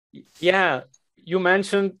Yeah, you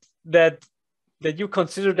mentioned that you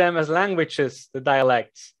consider them as languages, the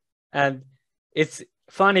dialects. And it's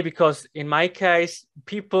funny because in my case,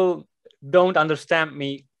 people don't understand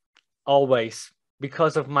me always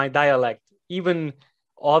because of my dialect, even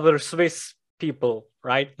other Swiss people,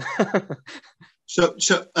 right? So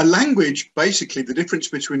a language, basically, the difference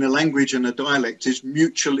between a language and a dialect is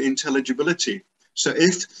mutual intelligibility. So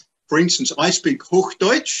if, for instance, I speak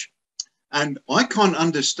Hochdeutsch and I can't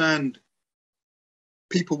understand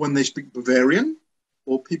people when they speak Bavarian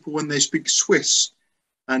or people when they speak Swiss,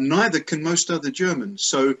 and neither can most other Germans.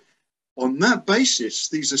 So on that basis,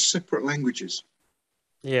 these are separate languages.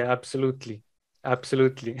 Yeah, absolutely.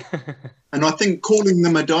 Absolutely. And I think calling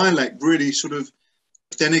them a dialect really sort of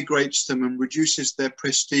denigrates them and reduces their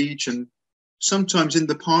prestige. And sometimes in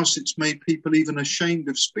the past, it's made people even ashamed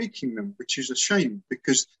of speaking them, which is a shame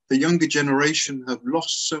because the younger generation have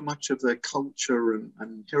lost so much of their culture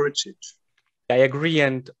and heritage. I agree.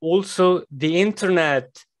 And also the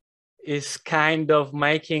internet is kind of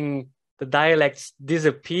making the dialects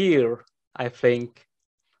disappear, I think.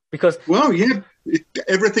 Because well, yeah,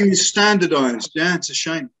 everything is standardized. Yeah, it's a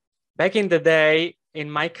shame. Back in the day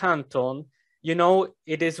in my canton, you know,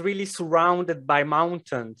 it is really surrounded by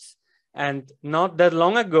mountains. And not that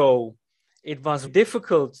long ago, it was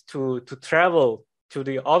difficult to travel to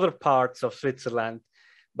the other parts of Switzerland.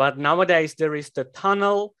 But nowadays there is the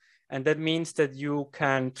tunnel, and that means that you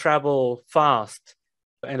can travel fast.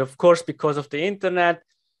 And of course, because of the internet,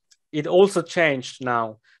 it also changed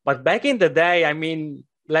now. But back in the day, I mean,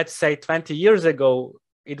 let's say 20 years ago,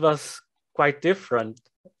 it was quite different.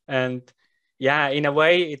 And yeah, in a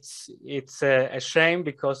way, it's a shame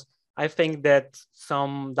because I think that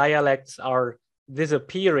some dialects are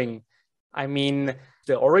disappearing. I mean,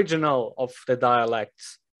 the original of the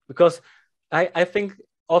dialects, because I think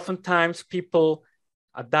oftentimes people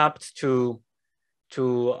adapt to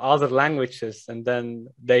other languages and then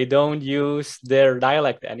they don't use their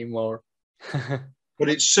dialect anymore. But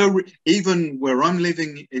it's so, even where I'm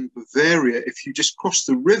living in Bavaria, if you just cross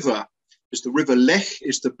the river, because the river Lech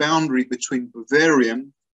is the boundary between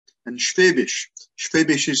Bavarian and Schwäbisch.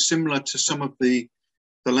 Schwäbisch is similar to some of the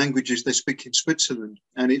languages they speak in Switzerland.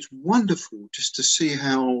 And it's wonderful just to see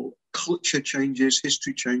how culture changes,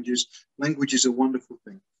 history changes. Language is a wonderful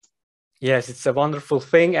thing. Yes, it's a wonderful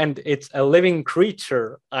thing. And it's a living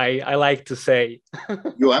creature, I like to say.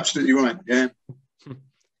 You're absolutely right, yeah.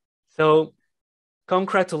 So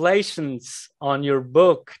congratulations on your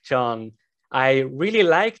book, John. I really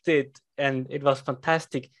liked it and it was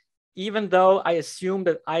fantastic, even though I assume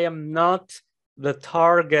that I am not the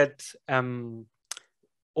target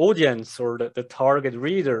audience or the target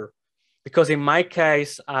reader, because in my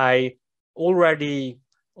case, I already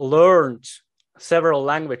learned several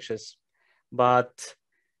languages, but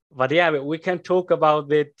yeah, we can talk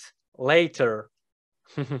about it later.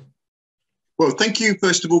 Well, thank you,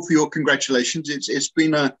 first of all, for your congratulations. It's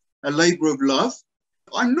been a labor of love.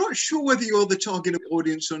 I'm not sure whether you're the target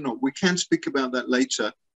audience or not. We can speak about that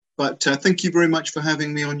later. But thank you very much for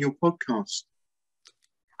having me on your podcast.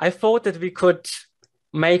 I thought that we could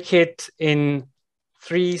make it in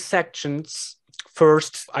 3 sections.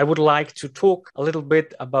 First, I would like to talk a little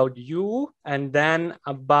bit about you and then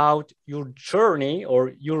about your journey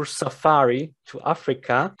or your safari to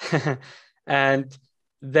Africa. And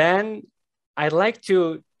then I'd like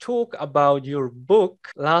to talk about your book.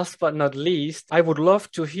 Last but not least, I would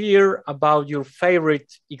love to hear about your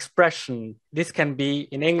favorite expression. This can be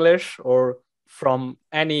in English or from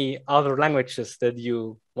any other languages that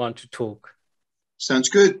you want to talk. Sounds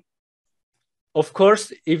good. Of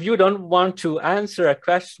course, if you don't want to answer a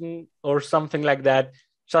question or something like that,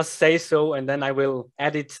 just say so, and then I will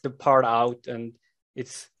edit the part out, and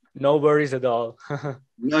it's no worries at all.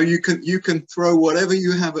 No, you can throw whatever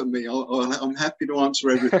you have at me. I'm happy to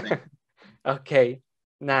answer everything. Okay,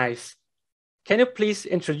 nice. Can you please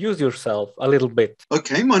introduce yourself a little bit?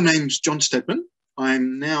 Okay, my name's John Stedman.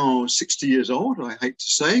 I'm now 60 years old, I hate to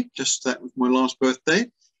say, just that was my last birthday.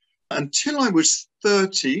 Until I was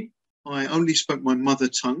 30, I only spoke my mother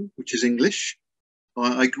tongue, which is English.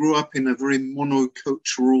 I grew up in a very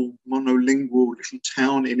monocultural, monolingual little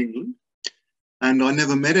town in England, and I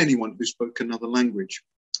never met anyone who spoke another language.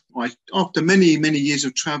 After many, many years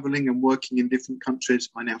of traveling and working in different countries,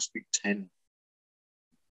 I now speak 10.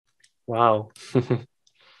 Wow.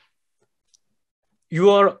 You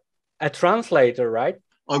are a translator, right?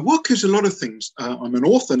 I work as a lot of things. I'm an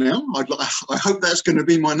author now. I hope that's going to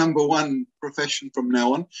be my number one profession from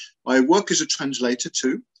now on. I work as a translator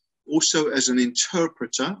too. Also as an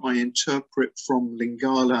interpreter. I interpret from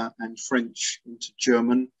Lingala and French into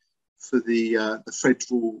German for the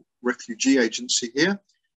Federal Refugee Agency here.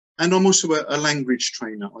 And I'm also a language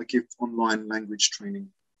trainer. I give online language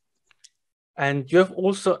training. And you have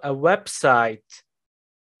also a website.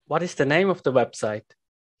 What is the name of the website?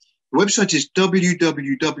 The website is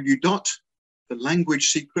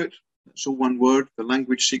www.thelanguagesecret, that's all one word,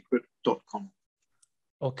 thelanguagesecret.com.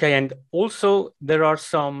 Okay, and also there are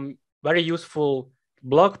some very useful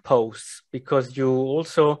blog posts because you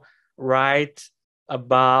also write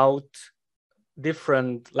about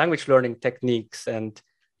different language learning techniques and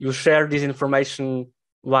you share this information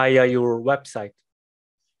via your website.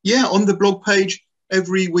 Yeah, on the blog page,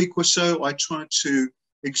 every week or so, I try to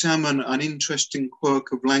examine an interesting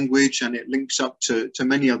quirk of language, and it links up to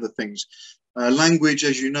many other things. Language,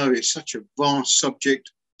 as you know, is such a vast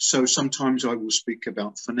subject. So sometimes I will speak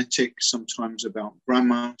about phonetics, sometimes about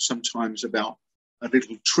grammar, sometimes about a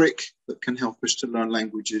little trick that can help us to learn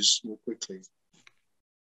languages more quickly.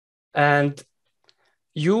 And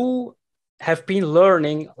you have been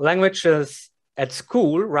learning languages at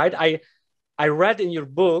school, right? I read in your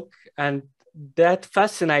book, and that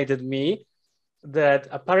fascinated me, that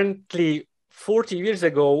apparently 40 years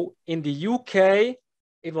ago in the UK,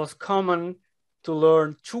 it was common to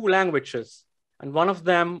learn 2 languages, and one of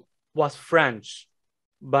them was French,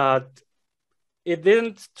 but it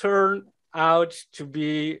didn't turn out to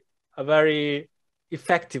be a very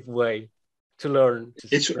effective way to learn,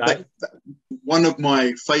 right? One of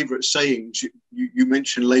my favorite sayings, you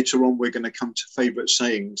mentioned later on, we're going to come to favorite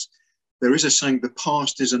sayings. There is a saying, the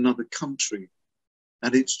past is another country.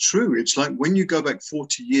 And it's true. It's like when you go back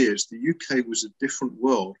 40 years, the UK was a different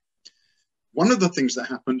world. One of the things that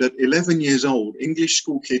happened at 11 years old, English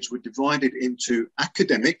school kids were divided into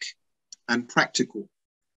academic and practical.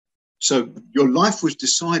 So your life was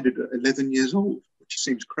decided at 11 years old, which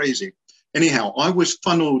seems crazy. Anyhow, I was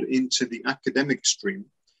funneled into the academic stream.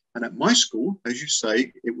 And at my school, as you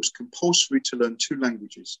say, it was compulsory to learn 2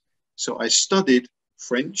 languages. So I studied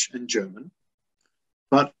French and German,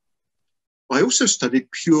 but I also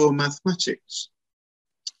studied pure mathematics.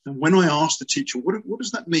 And when I asked the teacher, what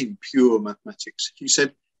does that mean, pure mathematics? He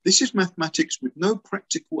said, this is mathematics with no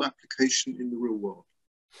practical application in the real world.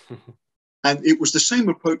 And it was the same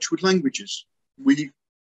approach with languages. We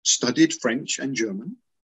studied French and German,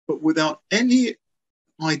 but without any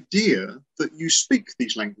idea that you speak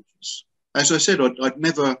these languages. As I said, I'd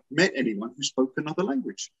never met anyone who spoke another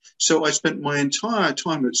language. So I spent my entire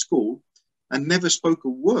time at school and never spoke a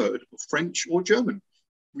word of French or German.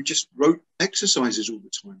 We just wrote exercises all the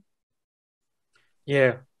time.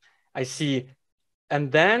 Yeah, I see.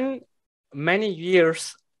 And then many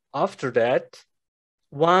years after that,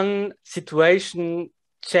 one situation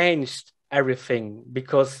changed everything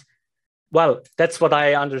because, well, that's what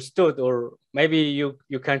I understood, or maybe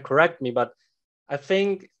you can correct me, but I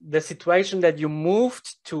think the situation that you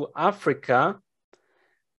moved to Africa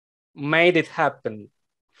made it happen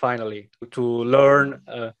finally to learn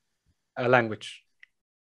a language.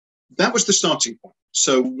 That was the starting point.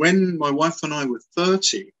 So when my wife and I were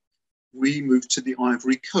 30, we moved to the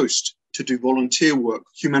Ivory Coast to do volunteer work,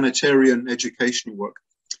 humanitarian educational work.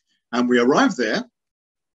 And we arrived there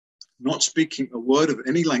not speaking a word of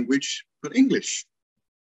any language but English.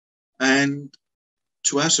 And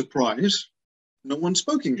to our surprise, no one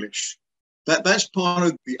spoke English. That's part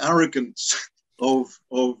of the arrogance of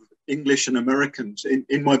English and Americans.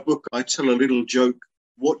 In my book, I tell a little joke,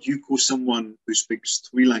 what do you call someone who speaks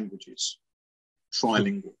 3 languages?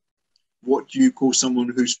 Trilingual. What do you call someone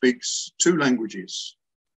who speaks 2 languages?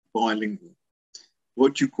 Bilingual.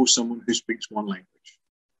 What do you call someone who speaks 1 language?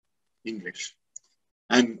 English.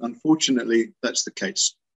 And unfortunately, that's the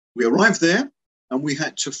case. We arrived there and we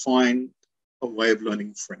had to find a way of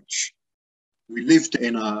learning French. We lived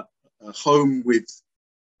in a home with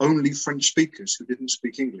only French speakers who didn't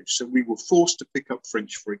speak English. So we were forced to pick up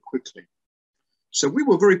French very quickly. So we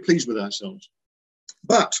were very pleased with ourselves.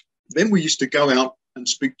 But then we used to go out and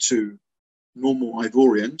speak to normal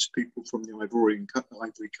Ivorians, people from the Ivory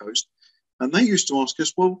Coast, and they used to ask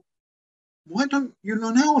us, well, why don't you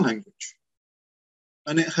learn our language?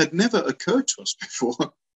 And it had never occurred to us before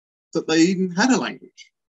that they even had a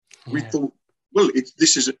language. Yeah. We thought, well,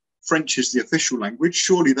 French is the official language,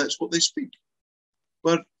 surely that's what they speak.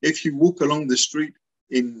 But if you walk along the street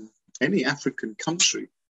in any African country,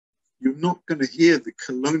 you're not going to hear the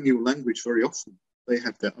colonial language very often. They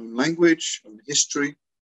have their own language, own history,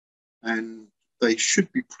 and they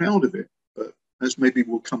should be proud of it. But as maybe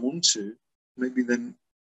we'll come on to, maybe then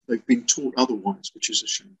they've been taught otherwise, which is a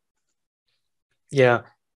shame. Yeah,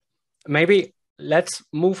 maybe let's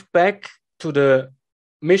move back to the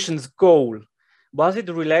mission's goal. Was it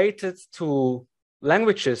related to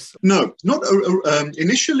languages? No, not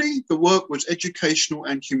initially. The work was educational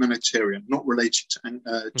and humanitarian, not related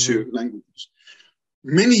to languages.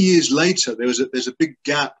 Many years later, there's a big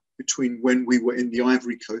gap between when we were in the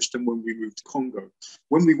Ivory Coast and when we moved to Congo.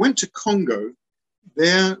 When we went to Congo,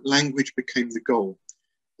 their language became the goal.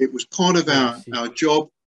 It was part of our job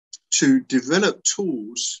to develop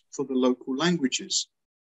tools for the local languages.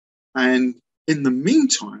 And in the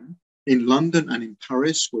meantime, in London and in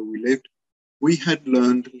Paris, where we lived, we had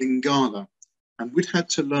learned Lingala, and we'd had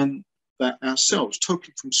to learn that ourselves,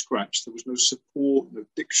 totally from scratch. There was no support, no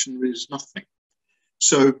dictionaries, nothing.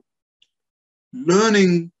 So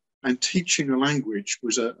learning and teaching a language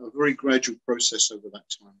was a very gradual process over that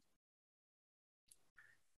time.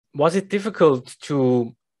 Was it difficult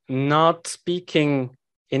to not speaking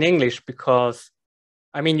in English? Because,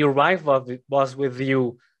 I mean, your wife was with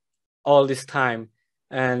you all this time,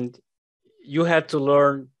 and you had to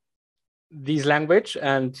learn this language.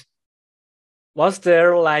 And was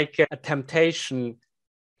there like a temptation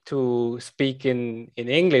to speak in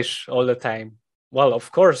English all the time? Well,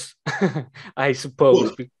 of course, I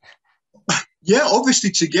suppose. Well, yeah,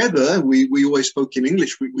 obviously together we always spoke in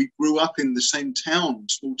English. We grew up in the same town,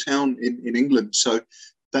 small town in England, so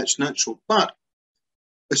that's natural. But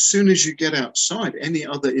as soon as you get outside, any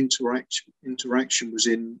other interaction was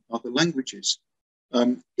in other languages.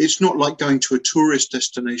 It's not like going to a tourist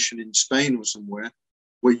destination in Spain or somewhere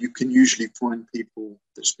where you can usually find people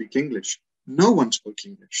that speak English. No one spoke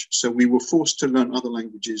English, so we were forced to learn other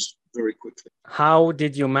languages very quickly. How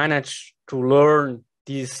did you manage to learn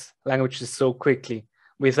these languages so quickly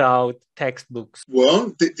without textbooks?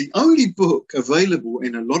 Well, the only book available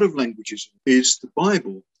in a lot of languages is the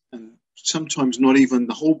Bible, and sometimes not even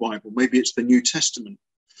the whole Bible. Maybe it's the New Testament.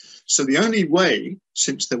 So the only way,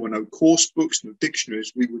 since there were no course books, no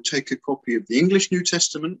dictionaries, we would take a copy of the English New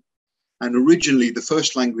Testament, and originally the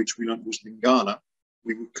first language we learned was Lingala.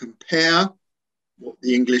 We would compare what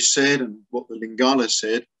the English said and what the Lingala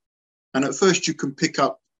said. And at first you can pick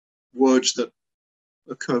up words that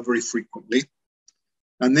occur very frequently.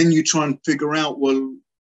 And then you try and figure out, well,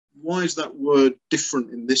 why is that word different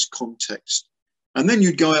in this context? And then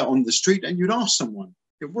you'd go out on the street and you'd ask someone,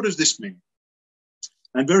 what does this mean?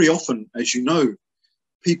 And very often, as you know,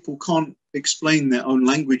 people can't explain their own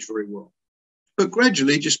language very well. But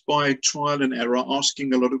gradually, just by trial and error,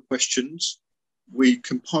 asking a lot of questions, we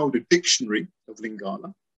compiled a dictionary of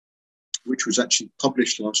Lingala, which was actually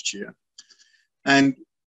published last year. And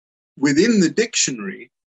within the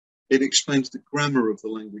dictionary, it explains the grammar of the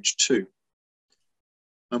language too.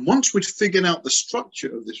 And once we'd figured out the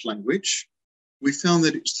structure of this language, we found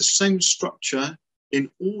that it's the same structure in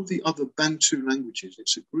all the other Bantu languages.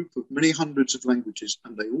 It's a group of many hundreds of languages,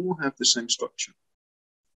 and they all have the same structure.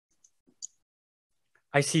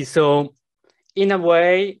 I see. So, in a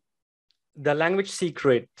way, the language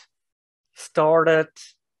secret started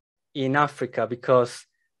in Africa because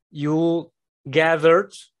you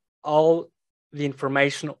gathered all the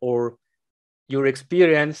information or your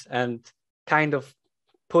experience and kind of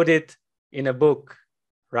put it in a book,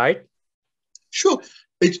 right? Sure.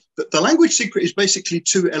 The language secret is basically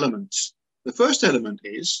two elements. The first element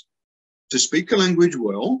is to speak a language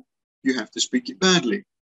well, you have to speak it badly.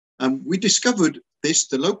 We discovered this,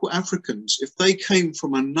 the local Africans, if they came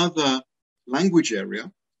from another language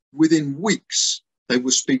area, within weeks, they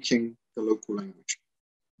were speaking the local language.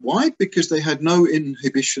 Why? Because they had no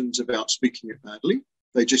inhibitions about speaking it badly.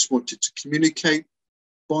 They just wanted to communicate,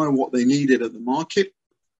 buy what they needed at the market.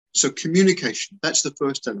 So communication, that's the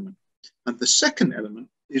first element. And the second element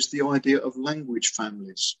is the idea of language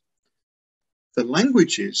families. The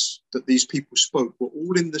languages that these people spoke were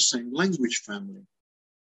all in the same language family.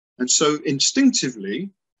 And so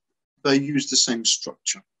instinctively, they used the same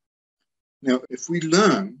structure. Now, if we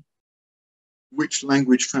learn which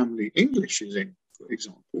language family English is in, for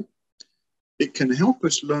example, it can help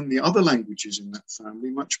us learn the other languages in that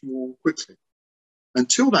family much more quickly.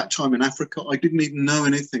 Until that time in Africa, I didn't even know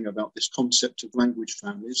anything about this concept of language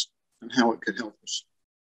families and how it could help us.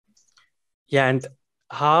 Yeah, and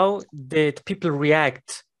how did people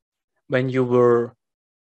react when you were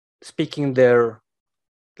speaking their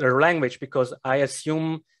language? Because I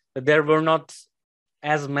assume that there were not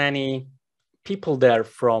as many people there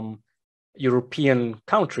from European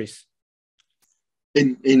countries.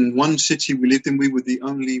 In one city we lived in, we were the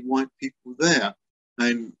only white people there.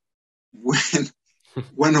 And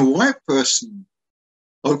when a white person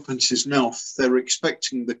opens his mouth, they're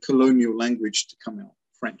expecting the colonial language to come out,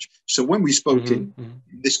 French. So when we spoke in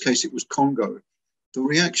this case, it was Congo, the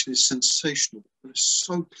reaction is sensational. They're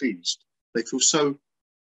so pleased. They feel so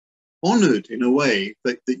honored in a way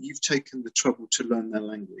that you've taken the trouble to learn their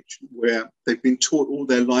language, where they've been taught all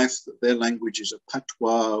their life that their language is a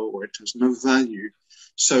patois or it has no value.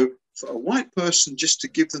 So for a white person, just to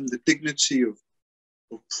give them the dignity of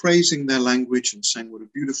praising their language and saying what a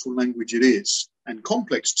beautiful language it is, and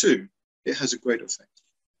complex too, it has a great effect.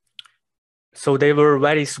 So they were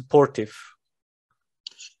very supportive.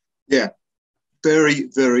 Yeah, very,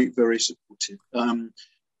 very, very supportive.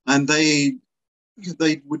 And they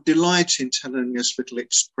would delight in telling us little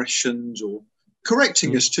expressions or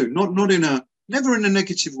correcting us too, never in a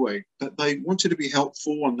negative way, but they wanted to be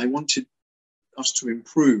helpful and they wanted us to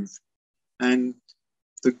improve. And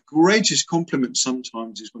the greatest compliment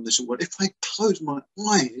sometimes is when they say, well, if I close my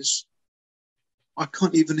eyes, I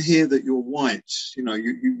can't even hear that you're white. You know,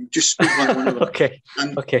 you just speak like one of us. Okay.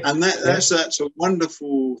 And that's a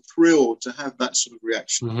wonderful thrill to have that sort of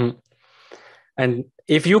reaction. Mm-hmm. And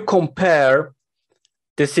if you compare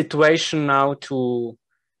the situation now to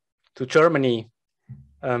Germany,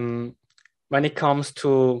 when it comes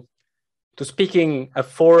to speaking a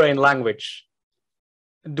foreign language,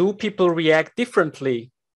 do people react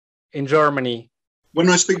differently in Germany? When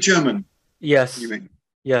I speak German? Yes. You mean?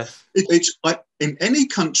 Yes. It's like in any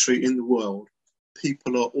country in the world,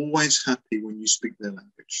 people are always happy when you speak their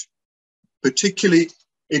language. Particularly,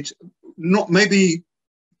 it's not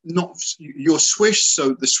you're Swiss,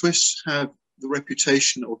 so the Swiss have the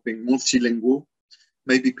reputation of being multilingual.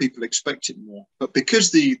 Maybe people expect it more. But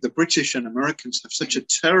because the British and Americans have such a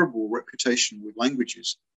terrible reputation with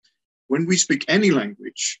languages, when we speak any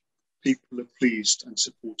language, people are pleased and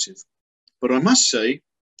supportive. But I must say,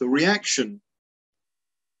 the reaction,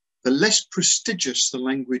 the less prestigious the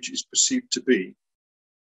language is perceived to be,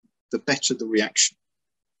 the better the reaction.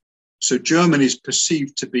 So German is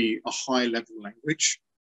perceived to be a high-level language.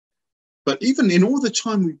 But even in all the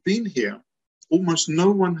time we've been here, almost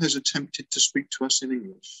no one has attempted to speak to us in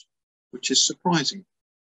English, which is surprising.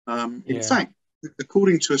 In fact,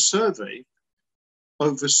 according to a survey,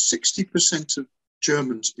 over 60% of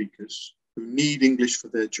German speakers who need English for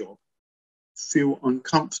their job feel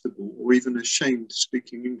uncomfortable or even ashamed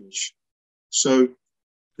speaking English. So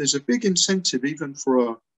there's a big incentive even for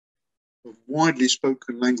a widely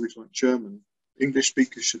spoken language like German. English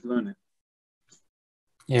speakers should learn it.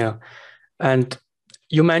 Yeah. And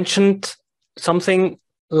you mentioned something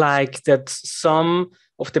like that some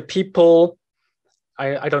of the people,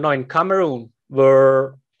 I don't know, in Cameroon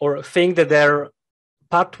think that their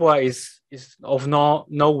patois is of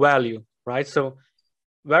no value, right? So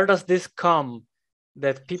where does this come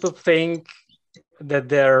that people think that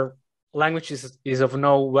their language is of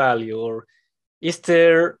no value? Or is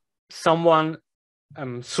there someone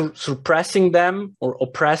suppressing them or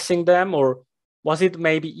oppressing them, or was it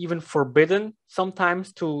maybe even forbidden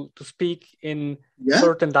sometimes to speak in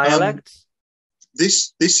certain dialects?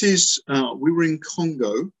 This is we were in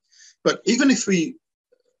Congo, but even if we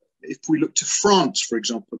look to France, for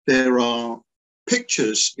example, there are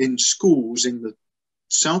pictures in schools in the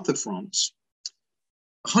south of France.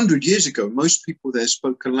 100 years ago, most people there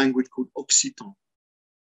spoke a language called Occitan.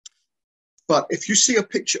 But if you see a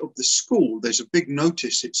picture of the school, there's a big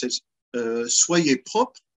notice. It says, soyez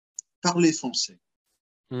propre, parlez français.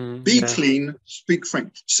 Be clean, speak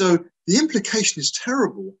French. So the implication is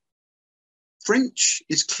terrible. French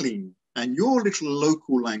is clean, and your little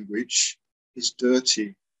local language is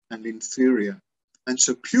dirty and inferior. And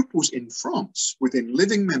so pupils in France, within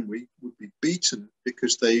living memory, would be beaten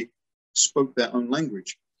because they spoke their own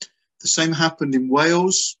language. The same happened in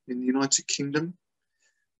Wales, in the United Kingdom,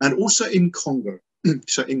 and also in Congo.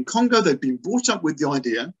 So in Congo, they've been brought up with the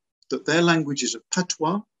idea that their language is a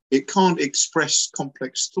patois. It can't express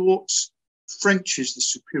complex thoughts. French is the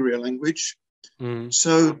superior language.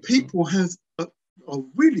 So people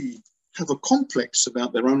really have a complex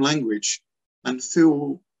about their own language and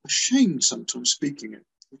feel ashamed sometimes speaking it,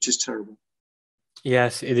 which is terrible.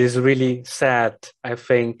 Yes, it is really sad, I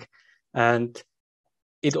think. And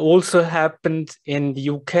it also happened in the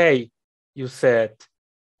UK, you said.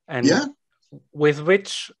 And with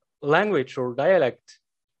which language or dialect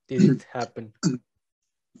did it happen?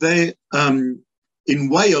 In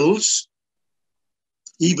Wales,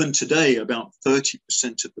 even today, about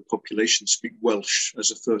 30% of the population speak Welsh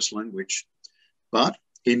as a first language. But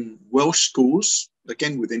in Welsh schools,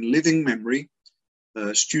 again, within living memory,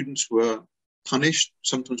 students were punished,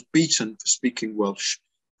 sometimes beaten for speaking Welsh.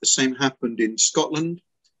 The same happened in Scotland.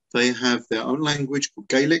 They have their own language called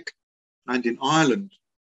Gaelic. And in Ireland,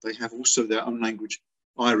 they have also their own language,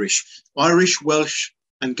 Irish. Irish, Welsh,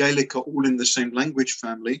 and Gaelic are all in the same language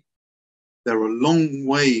family. They're a long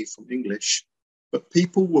way from English. But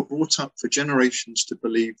people were brought up for generations to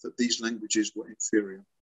believe that these languages were inferior.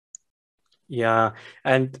 Yeah,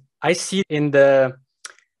 and I see in the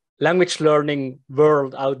language learning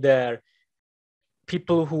world out there,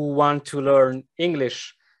 people who want to learn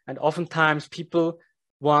English, and oftentimes people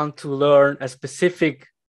want to learn a specific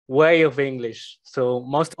way of English. So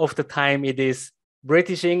most of the time it is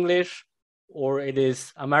British English or it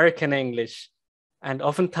is American English. And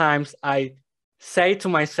oftentimes I say to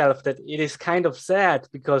myself that it is kind of sad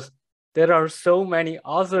because there are so many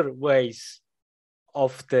other ways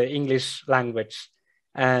of the English language,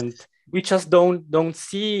 and we just don't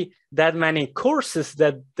see that many courses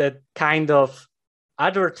that kind of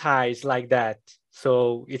advertise like that.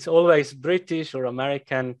 So it's always British or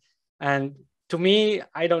American, and to me,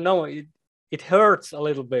 I don't know, it hurts a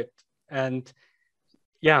little bit. And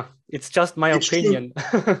yeah, it's just my opinion.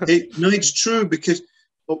 No, it's true, because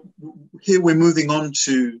here we're moving on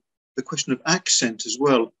to the question of accent as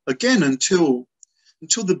well. Again, until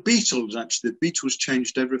the Beatles, actually, the Beatles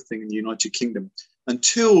changed everything in the United Kingdom.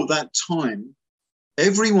 Until that time,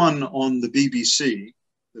 everyone on the BBC,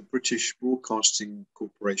 the British Broadcasting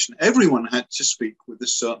Corporation, everyone had to speak with a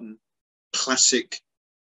certain classic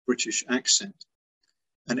British accent.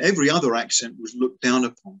 And every other accent was looked down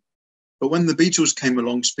upon. But when the Beatles came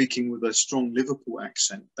along speaking with a strong Liverpool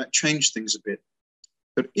accent, that changed things a bit.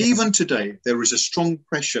 But even today, there is a strong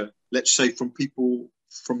pressure, let's say, from people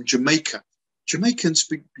from Jamaica. Jamaicans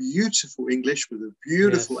speak beautiful English with a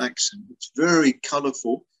beautiful accent. It's very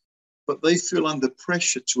colorful, but they feel under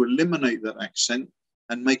pressure to eliminate that accent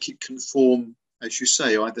and make it conform, as you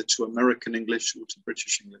say, either to American English or to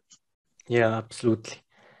British English. Yeah, absolutely.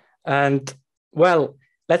 And well,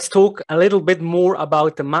 let's talk a little bit more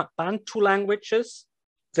about the Bantu languages.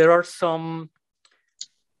 There are some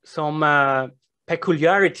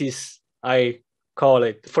peculiarities, I call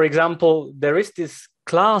it. For example, there is this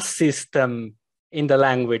class system in the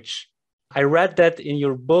language. I read that in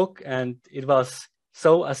your book, and it was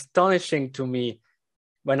so astonishing to me.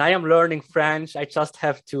 When I am learning French, I just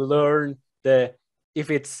have to learn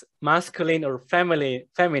if it's masculine or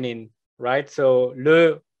feminine, right? So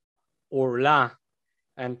le or la.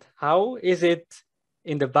 And how is it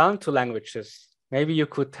in the Bantu languages? Maybe you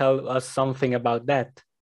could tell us something about that.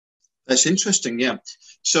 That's interesting, yeah.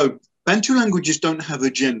 So Bantu languages don't have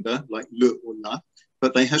a gender like le or la,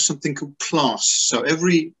 but they have something called class. So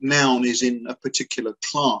every noun is in a particular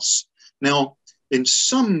class. Now, in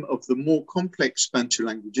some of the more complex Bantu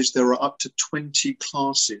languages, there are up to 20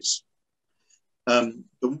 classes. The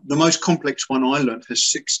most complex one I learned has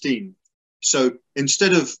 16. So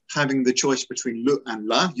instead of having the choice between le and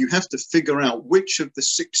la, you have to figure out which of the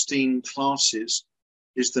 16 classes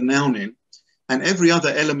is the noun in. And every other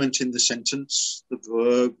element in the sentence, the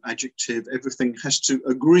verb, adjective, everything has to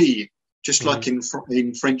agree. Just like in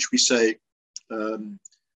French, we say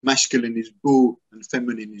masculine is beau and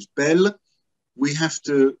feminine is belle. We have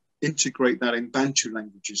to integrate that in Bantu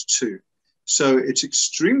languages too. So it's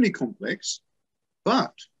extremely complex,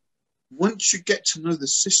 but once you get to know the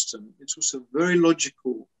system, it's also very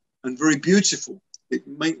logical and very beautiful. It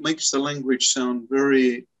makes the language sound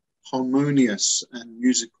very harmonious and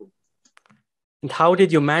musical. And how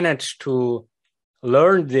did you manage to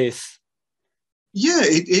learn this? Yeah,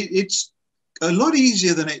 it's a lot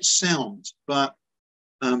easier than it sounds. But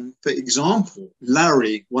for example,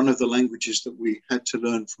 Larry, one of the languages that we had to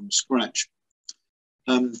learn from scratch,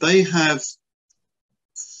 they have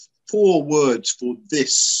 4 words for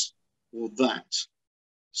this or that.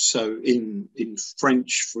 So in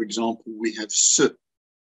French, for example, we have ce,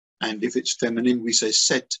 and if it's feminine, we say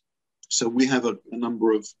cette. So we have a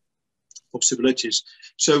number of possibilities.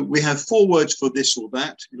 So we have 4 words for this or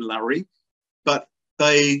that in Larry, but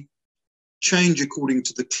they change according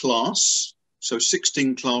to the class. So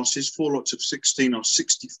 16 classes, 4 lots of 16 are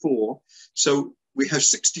 64. So we have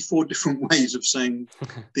 64 different ways of saying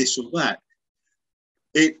this or that.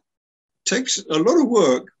 It takes a lot of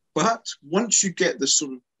work, but once you get the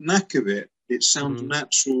sort of knack of it, it sounds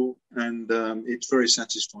natural and it's very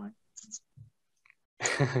satisfying.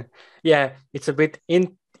 Yeah, it's a bit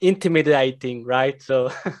intimidating, right?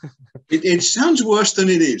 So it sounds worse than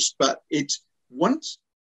it is, but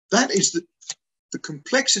that is the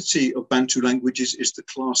complexity of Bantu languages is the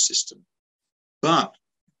class system. But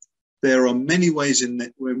there are many ways in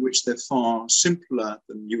which they're far simpler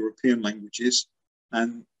than European languages,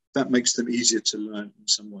 and that makes them easier to learn in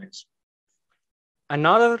some ways.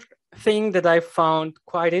 Another thing that I found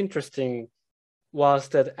quite interesting was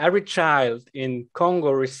that every child in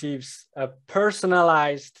Congo receives a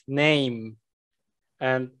personalized name.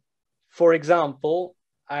 And for example,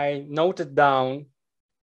 I noted down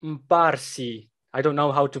Mparsi. I don't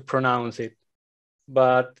know how to pronounce it,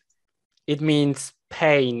 but it means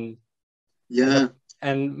pain. Yeah.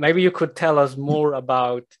 And maybe you could tell us more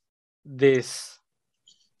about this.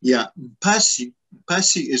 Yeah, Pasi.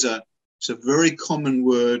 Pasi is it's a very common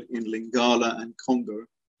word in Lingala and Congo.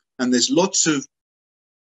 And there's lots of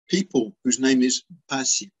people whose name is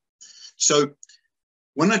Pasi. So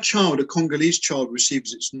when a Congolese child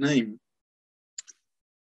receives its name,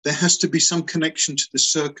 there has to be some connection to the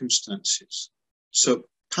circumstances. So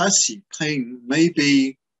Pasi, pain,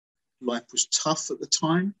 maybe life was tough at the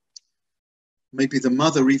time. Maybe the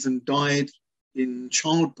mother even died in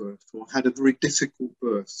childbirth or had a very difficult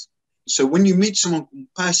birth. So when you meet someone called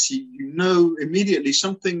Pasi, you know immediately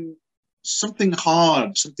something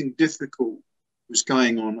hard, something difficult was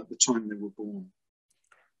going on at the time they were born.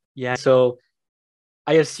 Yeah, so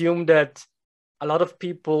I assume that a lot of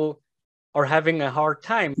people are having a hard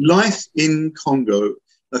time. Life in Congo,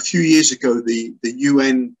 a few years ago, the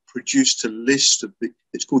UN produced a list of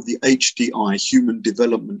it's called the HDI, Human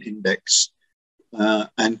Development Index.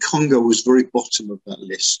 And Congo was very bottom of that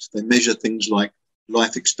list. They measure things like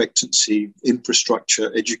life expectancy,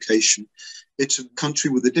 infrastructure, education. It's a country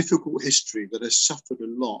with a difficult history that has suffered a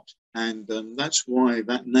lot. And that's why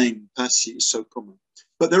that name, Pasi, is so common.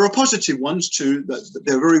 But there are positive ones too.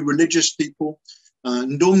 They're very religious people.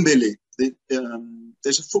 Ndombele,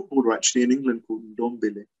 there's a footballer actually in England called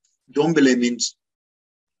Ndombele. Ndombele means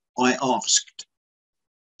I asked.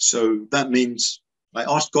 So that means I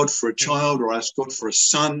asked God for a child or I asked God for a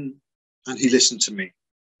son and he listened to me.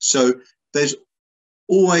 So there's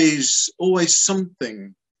always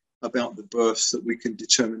something about the birth that we can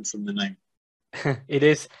determine from the name. It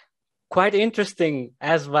is quite interesting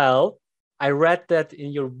as well. I read that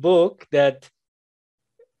in your book that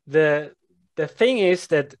the thing is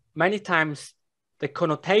that many times the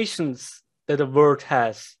connotations that a word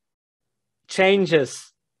has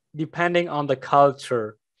changes depending on the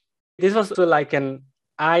culture. This was like an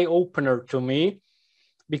eye-opener to me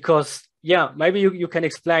because, yeah, maybe you can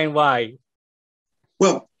explain why.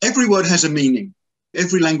 Well, every word has a meaning.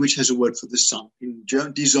 Every language has a word for the sun, in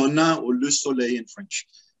disonna or le soleil in French.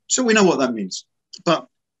 So we know what that means. But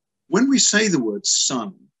when we say the word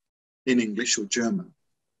sun in English or German,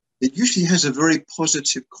 it usually has a very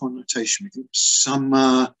positive connotation. We think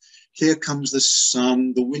summer, here comes the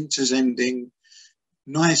sun, the winter's ending,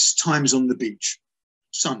 nice times on the beach,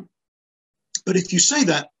 sun. But if you say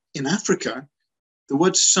that in Africa, the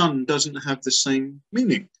word sun doesn't have the same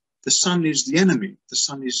meaning. The sun is the enemy. The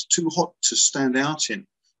sun is too hot to stand out in.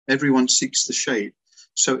 Everyone seeks the shade.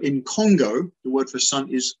 So in Congo, the word for sun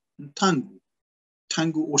is ntangu.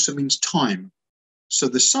 Tangu also means time. So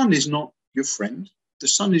the sun is not your friend. The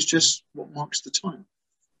sun is just what marks the time.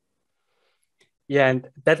 Yeah, and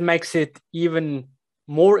that makes it even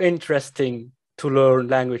more interesting to learn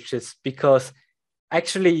languages because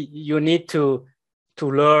actually you need to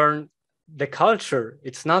learn the culture.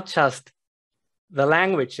 It's not just the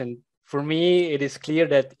language. And for me, it is clear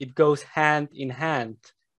that it goes hand in hand,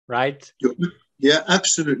 right? Yeah,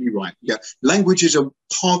 absolutely right. Yeah, language is a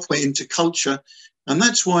pathway into culture. And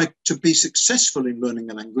that's why to be successful in learning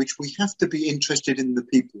a language, we have to be interested in the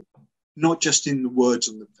people, not just in the words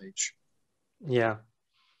on the page. Yeah.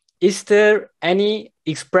 Is there any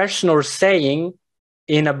expression or saying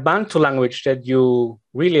in a Bantu language that you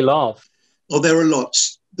really love? Oh, there are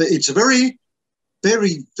lots. It's a very,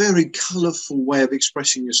 very, very colorful way of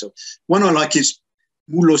expressing yourself. One I like is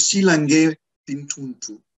mulosilange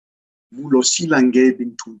bintuntu. Mulosilange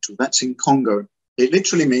bintuntu. That's in Congo. It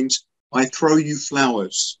literally means I throw you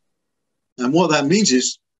flowers. And what that means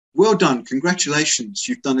is, well done, congratulations,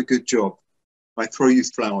 you've done a good job. I throw you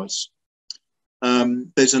flowers.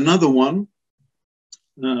 There's another one,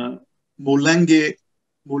 Molange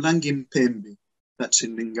Mpembe. That's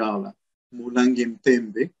in Lingala. Molange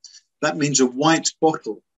Mpembe. That means a white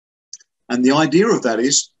bottle. And the idea of that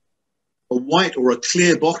is a white or a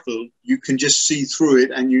clear bottle, you can just see through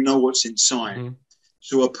it and you know what's inside. Mm-hmm.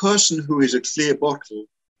 So a person who is a clear bottle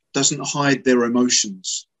doesn't hide their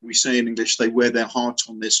emotions. We say in English, they wear their heart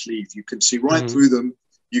on their sleeve. You can see right through them.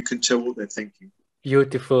 You can tell what they're thinking.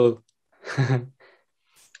 Beautiful.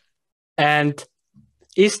 And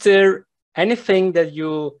is there anything that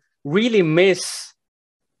you really miss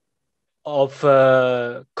of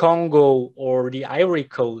Congo or the Ivory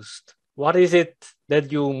Coast? What is it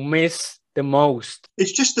that you miss the most?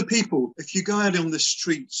 It's just the people. If you go out on the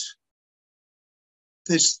streets,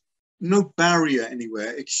 there's no barrier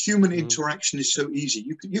anywhere. Human interaction is so easy.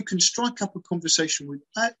 You can strike up a conversation with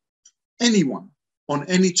anyone on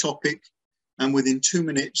any topic, and within 2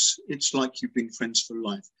 minutes, it's like you've been friends for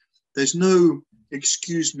life. There's no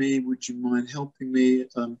excuse me, would you mind helping me?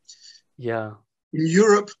 Yeah. In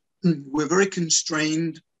Europe, we're very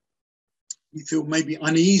constrained. We feel maybe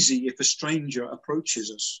uneasy if a stranger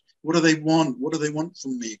approaches us. What do they want? What do they want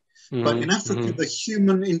from me? But in Africa, the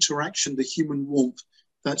human interaction, the human warmth,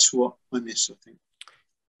 that's what I miss, I think.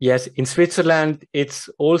 Yes, in Switzerland, it's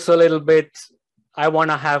also a little bit, I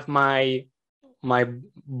want to have my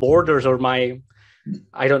borders or my,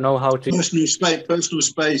 I don't know how to... Personal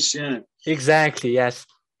space, yeah. Exactly, yes.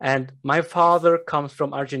 And my father comes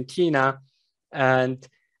from Argentina, and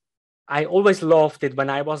I always loved it when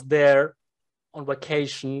I was there on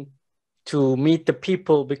vacation to meet the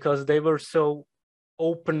people because they were so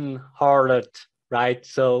open-hearted, right?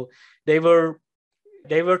 So they were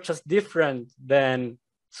just different than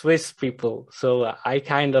Swiss people. So I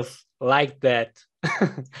kind of like that,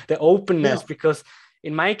 the openness, because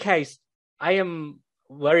in my case, I am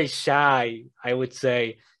very shy, I would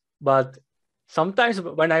say. But sometimes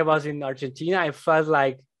when I was in Argentina, I felt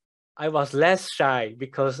like I was less shy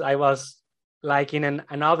because I was like in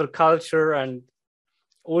another culture, and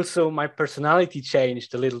also my personality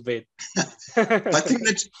changed a little bit. I think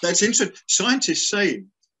that's interesting. Scientists say,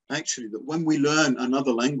 actually, that when we learn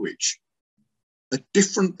another language, a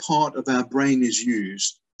different part of our brain is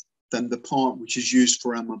used than the part which is used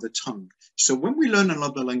for our mother tongue. So when we learn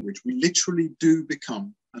another language, we literally do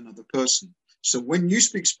become another person. So when you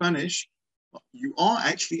speak Spanish, you are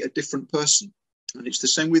actually a different person. And it's the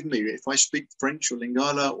same with me. If I speak French or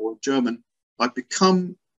Lingala or German, I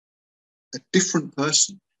become a different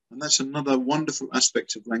person. And that's another wonderful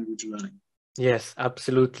aspect of language learning. Yes,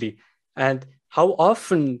 absolutely. And how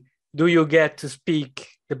often do you get to speak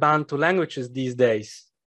the Bantu languages these days?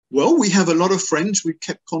 Well, we have a lot of friends. We've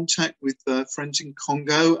kept contact with friends in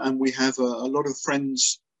Congo, and we have a lot of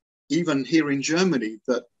friends even here in Germany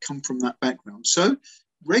that come from that background. So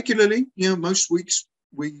regularly, most weeks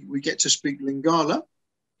we get to speak Lingala,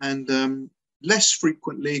 and less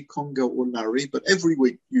frequently Congo or Lari, but every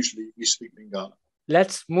week usually we speak Lingala.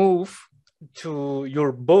 Let's move to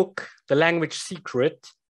your book, The Language Secret.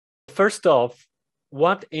 First off,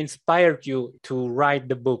 what inspired you to write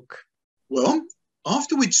the book? Well,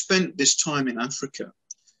 after we'd spent this time in Africa,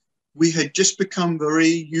 we had just become very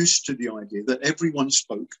used to the idea that everyone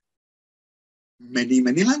spoke many,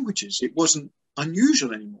 many languages. It wasn't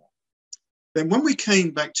unusual anymore. Then when we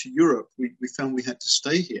came back to Europe, we found we had to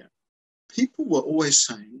stay here. People were always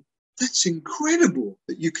saying, that's incredible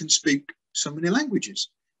that you can speak so many languages.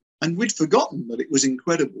 And we'd forgotten that it was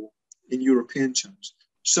incredible in European terms.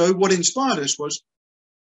 So what inspired us was,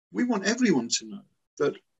 we want everyone to know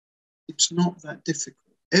that it's not that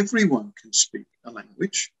difficult. Everyone can speak a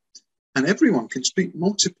language, and everyone can speak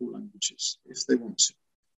multiple languages if they want to.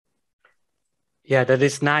 Yeah, that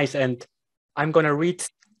is nice. And I'm going to read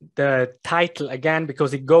the title again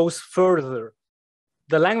because it goes further.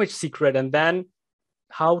 The Language Secret, and then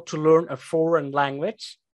how to learn a foreign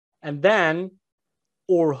language, and then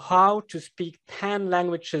or how to speak 10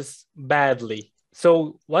 languages badly.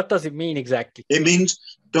 So what does it mean exactly? It means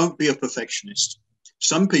don't be a perfectionist.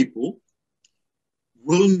 Some people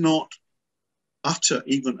will not utter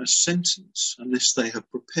even a sentence unless they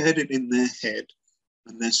have prepared it in their head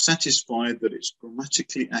and they're satisfied that it's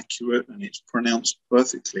grammatically accurate and it's pronounced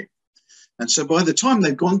perfectly. And so by the time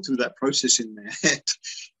they've gone through that process in their head,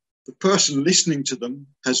 the person listening to them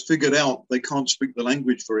has figured out they can't speak the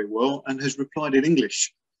language very well and has replied in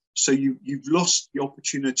English. So you've lost the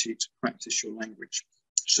opportunity to practice your language.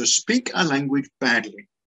 So speak a language badly.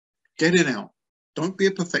 Get it out. Don't be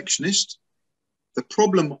a perfectionist. The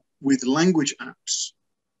problem with language apps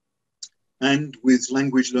and with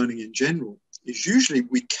language learning in general is usually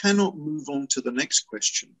we cannot move on to the next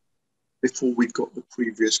question before we've got the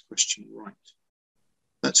previous question right.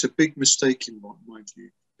 That's a big mistake in my view,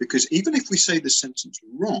 because even if we say the sentence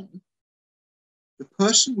wrong, the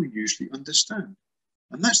person will usually understand.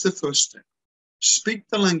 And that's the first step. Speak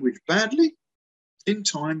the language badly. In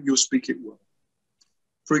time, you'll speak it well.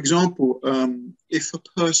 For example,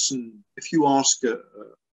 if you ask a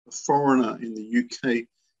foreigner in the UK,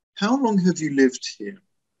 how long have you lived here?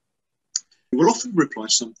 He will often reply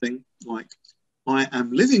something like, I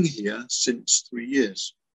am living here since 3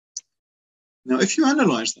 years. Now, if you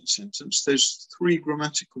analyze that sentence, there's 3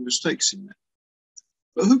 grammatical mistakes in there.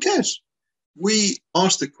 But who cares? We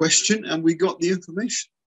asked the question and we got the information.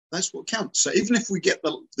 That's what counts. So even if we get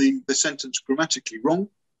the sentence grammatically wrong,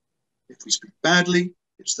 if we speak badly,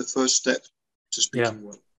 it's the first step to speaking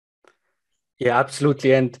well. Yeah,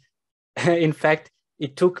 absolutely. And in fact,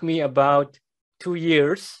 it took me about 2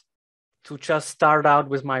 years to just start out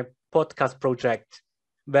with my podcast project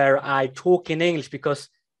where I talk in English, because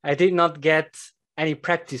I did not get any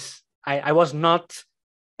practice. I was not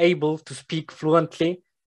able to speak fluently,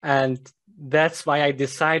 and that's why I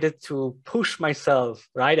decided to push myself,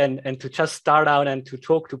 right, and to just start out and to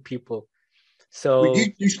talk to people. So well,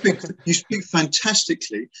 you speak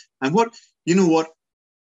fantastically, and you know what?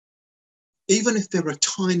 Even if there are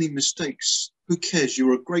tiny mistakes, who cares?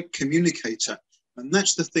 You're a great communicator, and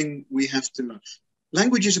that's the thing we have to learn.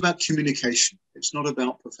 Language is about communication. It's not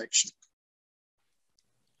about perfection.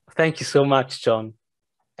 Thank you so much, John.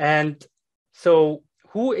 And so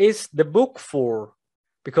who is the book for?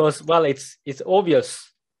 Because, well, it's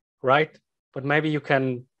obvious, right? But maybe you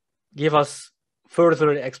can give us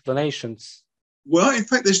further explanations. Well, in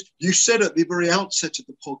fact, you said at the very outset of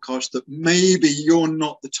the podcast that maybe you're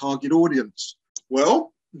not the target audience.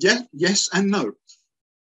 Well, yes and no.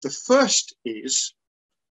 The first is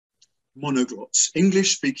monoglots,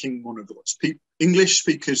 English-speaking monoglots, English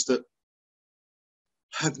speakers that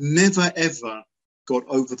have never, ever got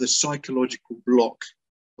over the psychological block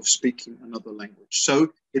of speaking another language.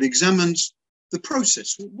 So it examines the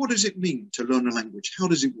process. What does it mean to learn a language? How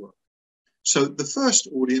does it work? So the first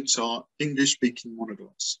audience are English-speaking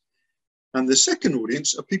monoglots. And the second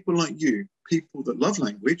audience are people like you, people that love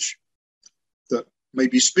language, that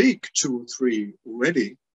maybe speak 2 or 3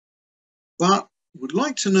 already, but would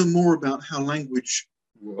like to know more about how language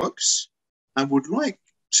works and would like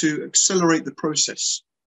to accelerate the process.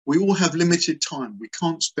 We all have limited time. We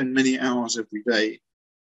can't spend many hours every day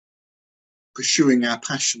pursuing our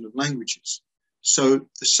passion of languages. So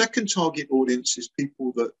the second target audience is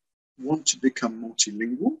people that want to become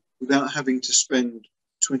multilingual without having to spend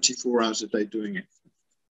 24 hours a day doing it.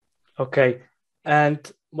 Okay. And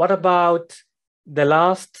what about the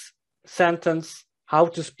last sentence, how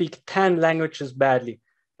to speak 10 languages badly?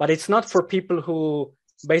 But it's not for people who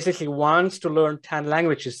basically wants to learn 10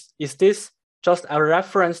 languages. Is this just a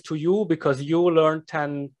reference to you because you learned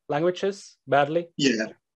 10 languages badly? Yeah,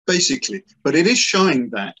 basically. But it is showing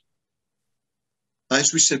that,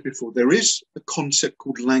 as we said before, there is a concept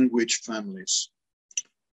called language families.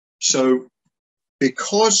 So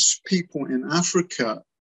because people in Africa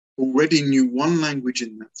already knew one language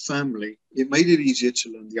in that family, it made it easier to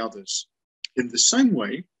learn the others. In the same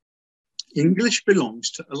way, English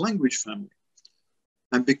belongs to a language family.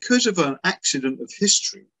 And because of an accident of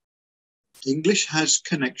history, English has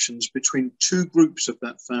connections between 2 groups of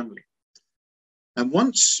that family. And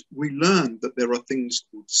once we learn that there are things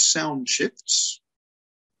called sound shifts,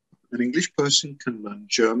 an English person can learn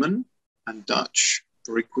German and Dutch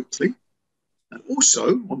very quickly. And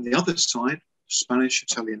also, on the other side, Spanish,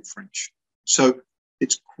 Italian, French. So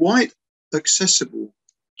it's quite accessible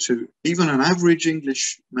to even an average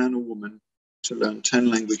English man or woman to learn 10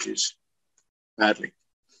 languages badly.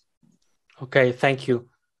 Okay, thank you.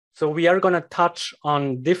 So we are going to touch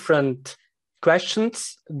on different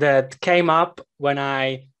questions that came up when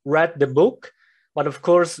I read the book. But of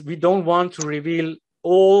course, we don't want to reveal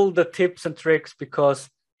all the tips and tricks because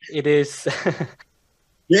it is...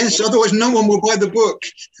 Yes, otherwise no one will buy the book.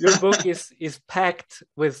 Your book is packed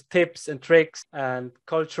with tips and tricks and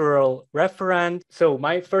cultural reference. So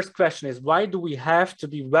my first question is, why do we have to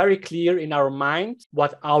be very clear in our mind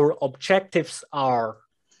what our objectives are?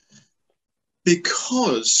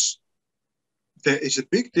 Because there is a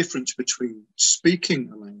big difference between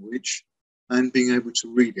speaking a language and being able to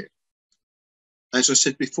read it. As I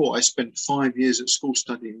said before, I spent 5 years at school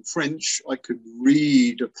studying French. I could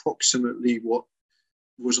read approximately what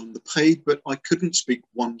was on the page, but I couldn't speak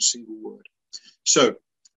one single word. So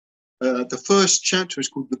the first chapter is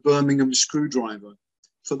called the Birmingham screwdriver.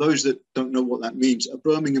 For those that don't know what that means, a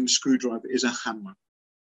Birmingham screwdriver is a hammer.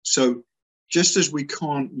 So just as we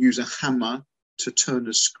can't use a hammer to turn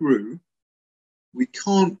a screw, we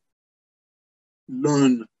can't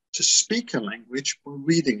learn to speak a language by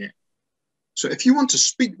reading it. So if you want to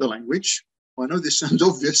speak the language, I know this sounds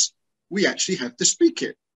obvious, we actually have to speak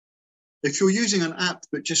it. If you're using an app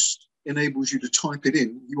that just enables you to type it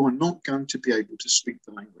in, you are not going to be able to speak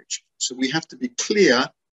the language. So we have to be clear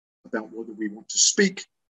about whether we want to speak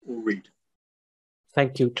or read.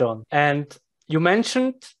 Thank you, John. And you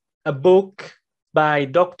mentioned a book by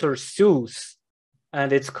Dr. Seuss,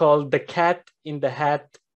 and it's called The Cat in the Hat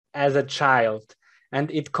as a Child,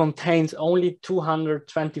 and it contains only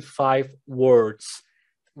 225 words.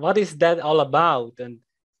 What is that all about, and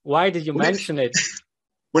why did you mention it?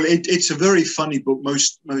 Well, it's a very funny book.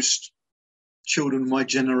 Most children of my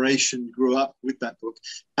generation grew up with that book.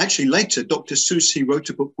 Actually, later, Dr. Seuss, he wrote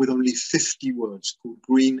a book with only 50 words called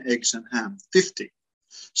Green Eggs and Ham. 50.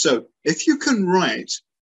 So if you can write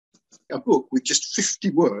a book with just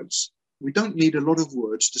 50 words, we don't need a lot of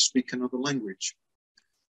words to speak another language.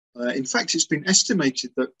 In fact, it's been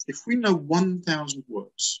estimated that if we know 1,000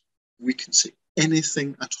 words, we can say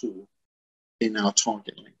anything at all in our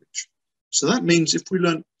target language. So that means if we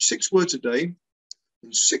learn 6 words a day,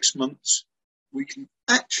 in 6 months, we can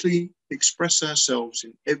actually express ourselves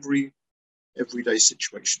in every everyday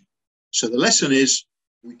situation. So the lesson is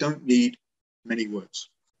we don't need many words.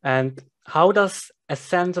 And how does a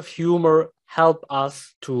sense of humor help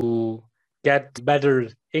us to get better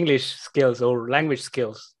English skills or language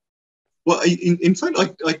skills? Well, in fact,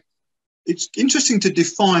 it's interesting to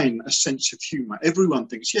define a sense of humor. Everyone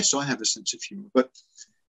thinks, yes, I have a sense of humor, but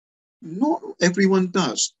not everyone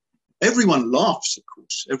does. Everyone laughs, of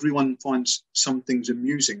course. Everyone finds some things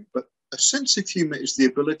amusing, but a sense of humor is the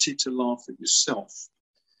ability to laugh at yourself.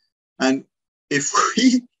 And if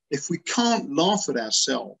we can't laugh at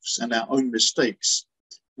ourselves and our own mistakes,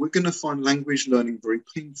 we're going to find language learning very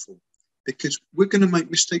painful, because we're going to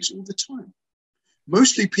make mistakes all the time.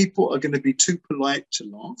 Mostly people are going to be too polite to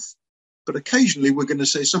laugh, but occasionally we're going to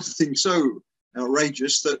say something so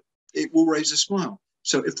outrageous that it will raise a smile.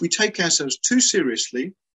 So if we take ourselves too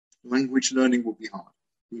seriously, language learning will be hard.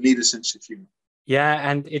 We need a sense of humor. Yeah,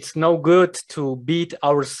 and it's no good to beat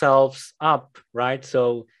ourselves up, right?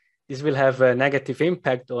 So this will have a negative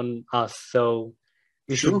impact on us. So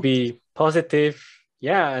we should be positive,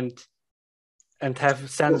 yeah, and have a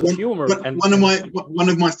sense of humor. One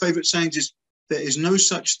of my favorite sayings is, there is no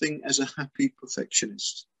such thing as a happy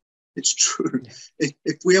perfectionist. It's true. Yeah.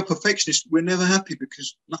 If we are perfectionists, we're never happy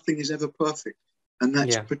because nothing is ever perfect. And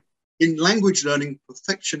that's in language learning,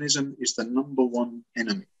 perfectionism is the #1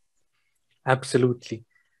 enemy. Absolutely.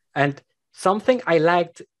 And something I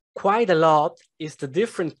liked quite a lot is the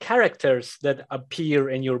different characters that appear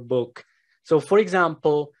in your book. So, for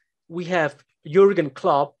example, we have Jürgen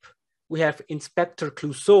Klopp, we have Inspector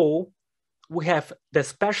Clouseau, we have the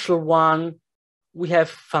special one, we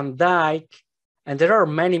have Van Dyke, and there are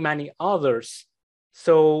many, many others.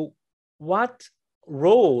 So what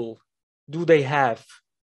role do they have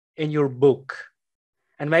in your book?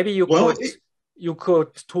 And maybe you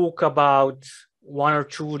could talk about 1 or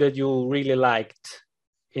 2 that you really liked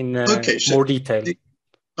in more detail.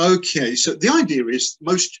 Okay, so the idea is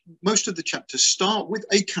most of the chapters start with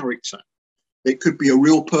a character. It could be a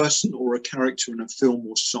real person or a character in a film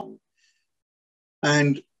or song.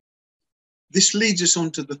 And this leads us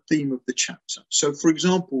on to the theme of the chapter. So, for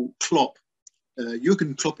example, Klopp,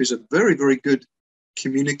 Jürgen Klopp is a very, very good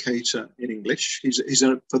communicator in English.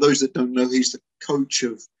 For those that don't know, he's the coach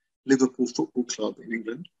of Liverpool Football Club in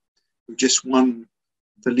England, who just won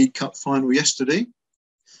the League Cup final yesterday.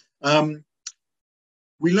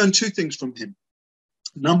 We learned 2 things from him.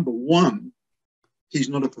 Number 1, he's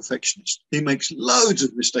not a perfectionist. He makes loads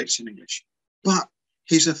of mistakes in English, but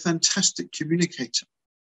he's a fantastic communicator.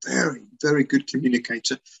 Very, very good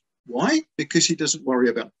communicator. Why? Because he doesn't worry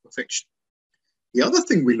about perfection. The other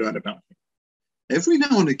thing we learn about him, every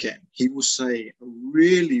now and again, he will say a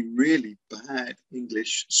really, really bad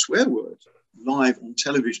English swear word live on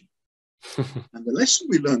television. And the lesson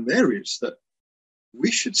we learn there is that we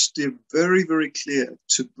should steer very, very clear of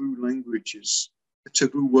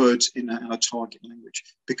taboo words in our target language,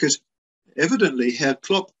 because evidently Herr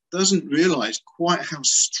Klopp doesn't realize quite how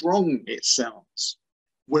strong it sounds.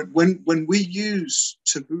 When we use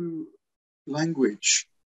taboo language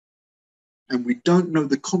and we don't know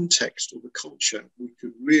the context or the culture, we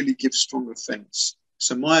could really give strong offense.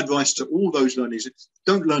 So my advice to all those learners is,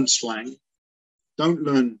 don't learn slang, don't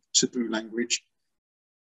learn taboo language.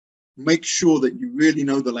 Make sure that you really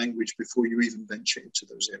know the language before you even venture into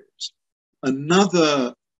those areas.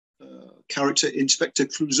 Another character, Inspector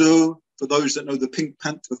Clouseau, for those that know the Pink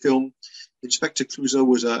Panther film, Inspector Clouseau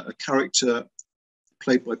was a character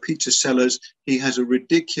played by Peter Sellers. He has a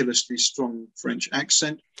ridiculously strong French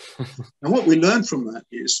accent. And what we learn from that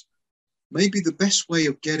is maybe the best way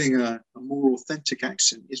of getting a more authentic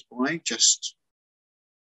accent is by just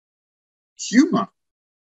humor.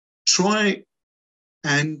 Try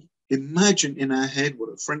and imagine in our head what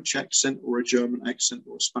a French accent or a German accent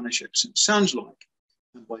or a Spanish accent sounds like.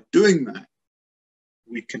 And by doing that,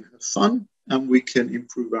 we can have fun and we can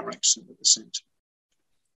improve our accent at the same time.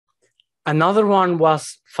 Another one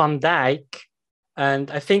was Van Dyke,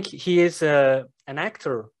 and I think he is an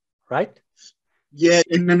actor, right? Yeah,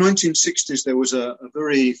 in the 1960s, there was a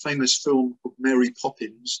very famous film called Mary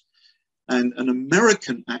Poppins, and an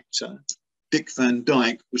American actor, Dick Van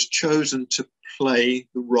Dyke, was chosen to play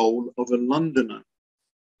the role of a Londoner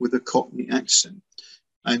with a Cockney accent.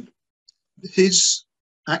 And his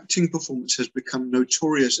acting performance has become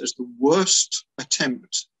notorious as the worst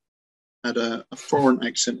attempt at a foreign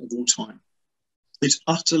accent of all time. It's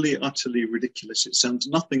utterly, utterly ridiculous. It sounds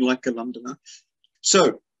nothing like a Londoner.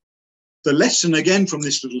 So the lesson again from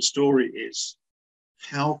this little story is,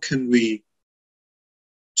 how can we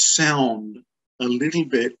sound a little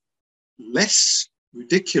bit less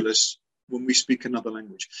ridiculous when we speak another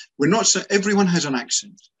language? We're not so, everyone has an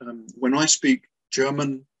accent. When I speak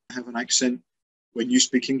German, I have an accent. When you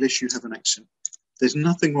speak English, you have an accent. There's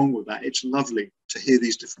nothing wrong with that. It's lovely to hear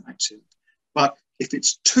these different accents. But if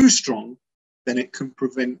it's too strong, then it can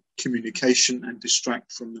prevent communication and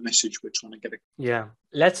distract from the message we're trying to get across. Yeah.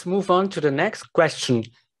 Let's move on to the next question.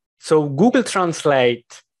 So Google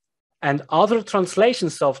Translate and other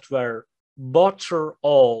translation software butcher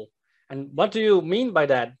all. And what do you mean by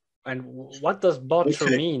that? And what does butcher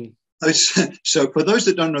mean? So for those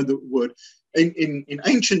that don't know the word, in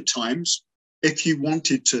ancient times, if you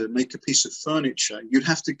wanted to make a piece of furniture, you'd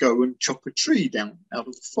have to go and chop a tree down out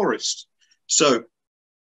of the forest. So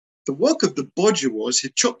the work of the bodger was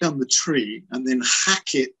he'd chop down the tree and then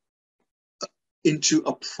hack it into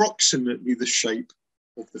approximately the shape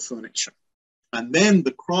of the furniture. And then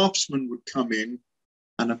the craftsman would come in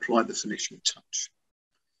and apply the finishing touch.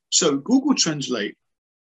 So Google Translate,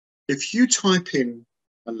 if you type in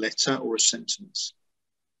a letter or a sentence,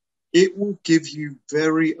 it will give you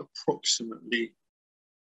very approximately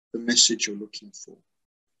the message you're looking for.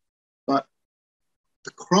 But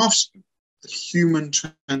the craftsman, the human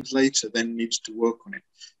translator, then needs to work on it,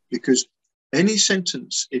 because any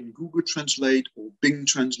sentence in Google Translate or Bing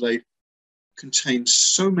Translate contains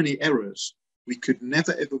so many errors, we could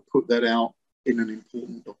never ever put that out in an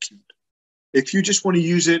important document. If you just want to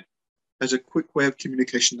use it as a quick way of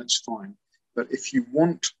communication, that's fine. But if you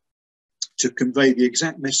want to convey the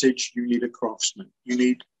exact message, you need a craftsman. You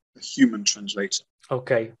need a human translator.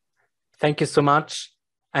 Okay, thank you so much.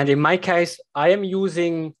 And in my case, I am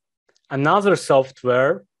using another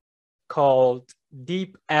software called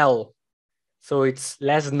DeepL. So it's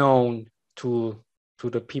less known to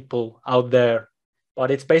the people out there, but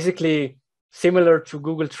it's basically similar to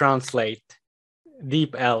Google Translate,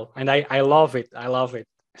 DeepL. And I love it. I love it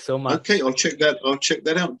so much. Okay, I'll check that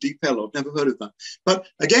out. DeepL, I've never heard of that. But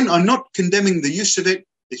again, I'm not condemning the use of it.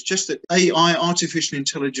 It's just that AI, artificial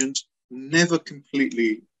intelligence, never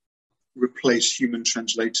completely replace human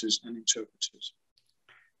translators and interpreters.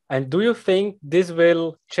 And do you think this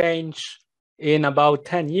will change in about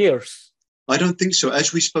 10 years? I don't think so.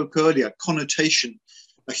 As we spoke earlier, connotation.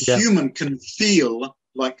 A human can feel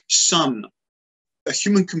like sun. A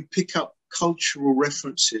human can pick up cultural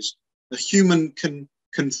references. A human can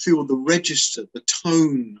feel the register, the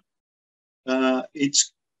tone.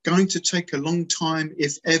 It's going to take a long time,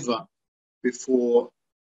 if ever, before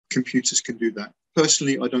computers can do that.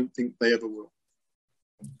 Personally, I don't think they ever will.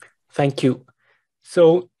 Thank you.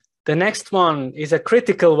 So the next one is a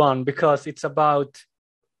critical one because it's about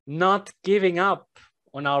not giving up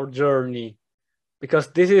on our journey, because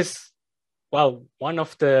this is, well, one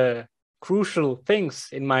of the crucial things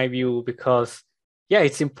in my view, because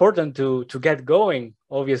it's important to get going,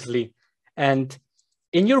 obviously. And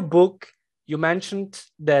in your book, you mentioned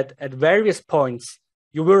that at various points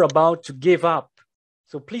you were about to give up.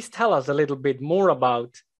 So please tell us a little bit more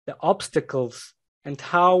about the obstacles and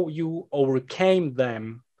how you overcame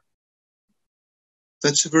them.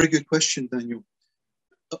 That's a very good question, Daniel.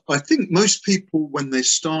 I think most people, when they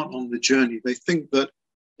start on the journey, they think that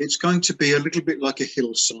it's going to be a little bit like a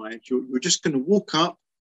hillside. You're just going to walk up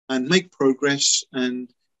and make progress, and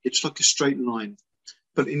it's like a straight line.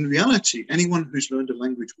 But in reality, anyone who's learned a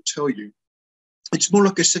language will tell you it's more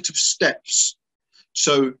like a set of steps.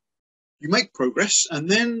 So you make progress, and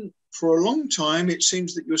then for a long time, it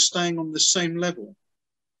seems that you're staying on the same level.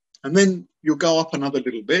 And then you'll go up another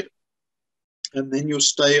little bit, and then you'll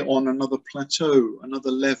stay on another plateau,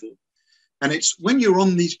 another level. And it's when you're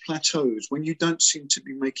on these plateaus, when you don't seem to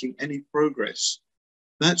be making any progress,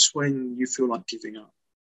 that's when you feel like giving up.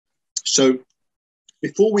 So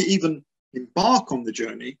before we even embark on the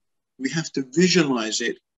journey, we have to visualize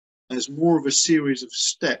it as more of a series of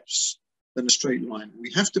steps than a straight line.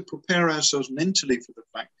 We have to prepare ourselves mentally for the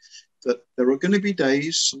fact that there are going to be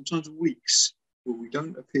days, sometimes weeks, where we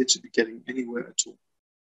don't appear to be getting anywhere at all.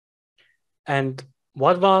 And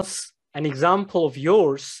what was an example of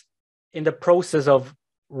yours in the process of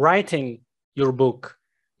writing your book?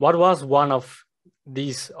 What was one of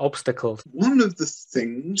these obstacles? One of the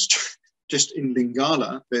things, just in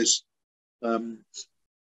Lingala, there's the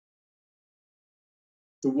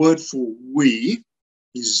word for we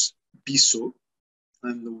is biso,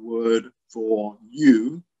 and the word for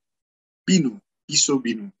you, binu, biso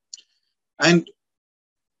binu. And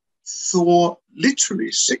for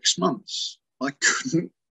literally 6 months, I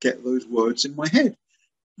couldn't get those words in my head.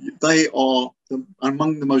 They are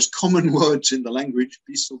among the most common words in the language,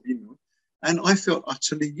 and I felt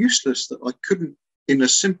utterly useless that I couldn't, in a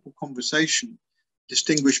simple conversation,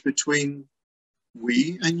 distinguish between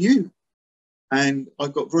we and you. And I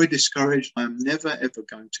got very discouraged. I'm never, ever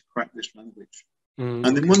going to crack this language. And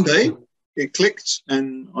then one day it clicked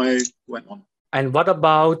and I went on. And what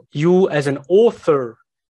about you as an author?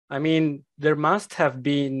 I mean, there must have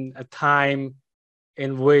been a time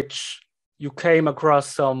in which you came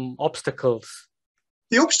across some obstacles.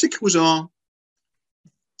 The obstacles are,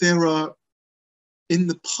 there are, in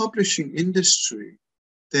the publishing industry,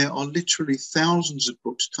 there are literally thousands of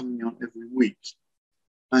books coming out every week,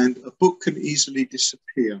 and a book can easily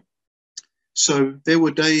disappear. So there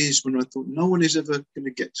were days when I thought, no one is ever going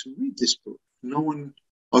to get to read this book.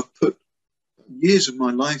 I've put years of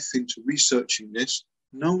my life into researching this.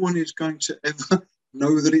 No one is going to ever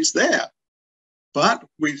know that it's there. But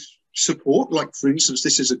with support, like for instance,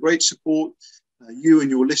 this is a great support. You and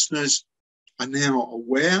your listeners are now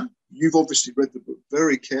aware. You've obviously read the book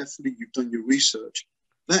very carefully. You've done your research.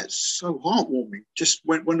 That's so heartwarming. Just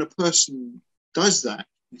when a person does that,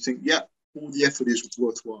 you think, yeah, all the effort is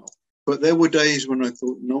worthwhile. But there were days when I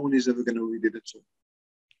thought no one is ever going to read it at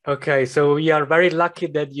all. Okay, so we are very lucky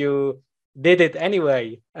that you did it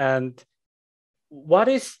anyway. And what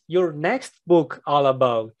is your next book all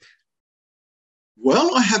about?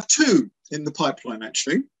 Well, I have two in the pipeline,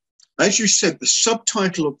 actually. As you said, the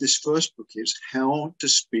subtitle of this first book is How to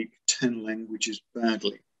Speak 10 Languages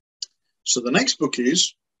Badly. So the next book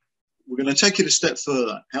is, we're going to take it a step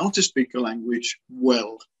further, How to Speak a Language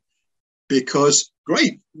Well. Because,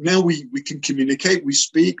 great, now we can communicate, we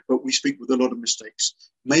speak, but we speak with a lot of mistakes.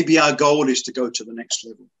 Maybe our goal is to go to the next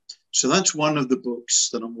level. So that's one of the books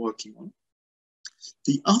that I'm working on.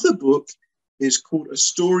 The other book is called A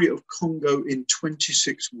Story of Congo in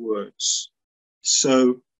 26 Words.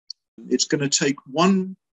 So it's going to take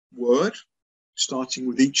one word, starting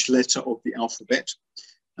with each letter of the alphabet,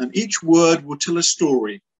 and each word will tell a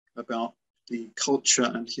story about the culture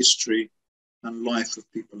and history and life of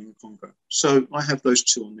people in Congo. So I have those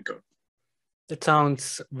two on the go. That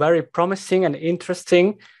sounds very promising and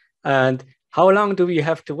interesting. And how long do we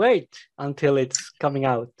have to wait until it's coming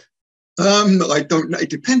out? I don't know.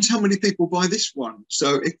 It depends how many people buy this one.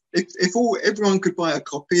 So if everyone could buy a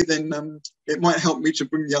copy, then it might help me to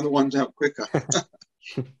bring the other ones out quicker.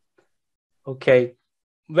 Okay.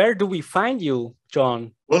 Where do we find you,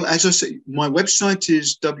 John? Well, as I say, my website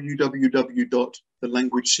is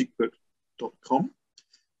www.thelanguagesecret.com.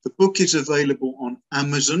 The book is available on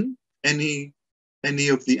Amazon, any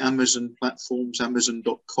of the Amazon platforms,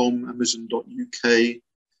 Amazon.com, Amazon.uk,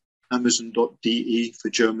 Amazon.de for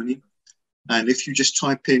Germany. And if you just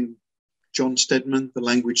type in John Stedman, The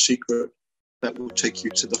Language Secret, that will take you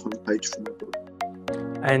to the homepage for my book.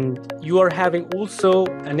 And you are having also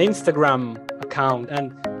an Instagram account.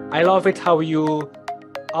 And I love it how you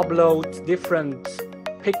upload different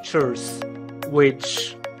pictures,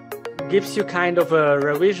 which gives you kind of a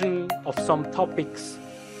revision of some topics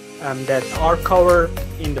that are covered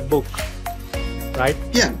in the book, right?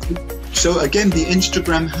 Yeah. So again, the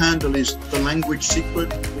Instagram handle is The Language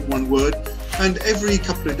Secret, one word. And every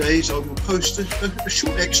couple of days, I will post a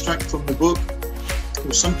short extract from the book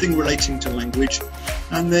or something relating to language.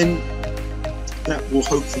 And then that will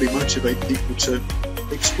hopefully motivate people to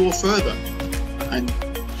explore further. And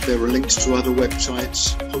there are links to other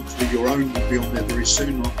websites. Hopefully your own will be on there very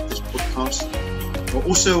soon after this podcast. But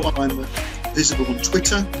also, I'm visible on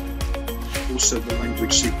Twitter, also The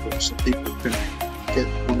Language Secret, so people can get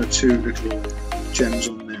one or two little gems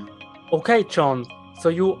on there. Okay, John. So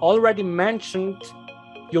you already mentioned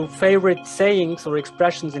your favorite sayings or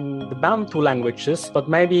expressions in the Bantu languages, but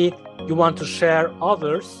maybe you want to share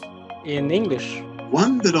others in English.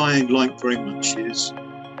 One that I like very much is,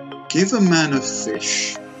 give a man a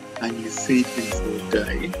fish and you feed him for a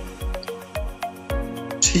day.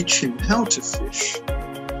 Teach him how to fish,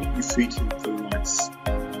 you feed him for life.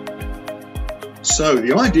 So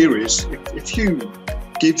the idea is, if you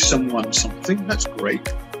give someone something, that's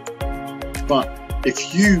great. But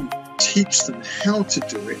if you teach them how to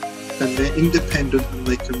do it, then they're independent and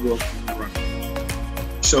they can work on their own.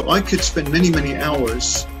 So I could spend many, many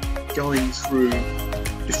hours going through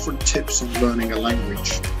different tips on learning a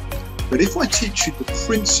language. But if I teach you the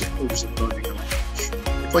principles of learning a language,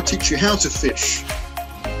 if I teach you how to fish,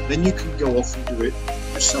 then you can go off and do it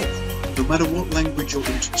yourself, no matter what language you're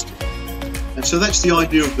interested in. And so that's the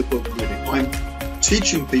idea of the book, really. I'm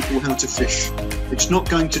teaching people how to fish. It's not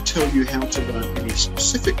going to tell you how to learn any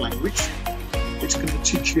specific language. It's going to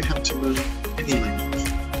teach you how to learn any language.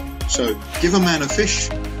 So give a man a fish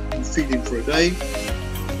feed him for a day,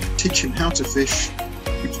 teach him how to fish,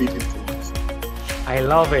 we feed him for life. I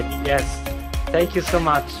love it. Yes. Thank you so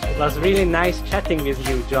much. It was really nice chatting with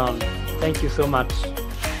you, John. Thank you so much.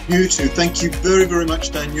 You too. Thank you very, very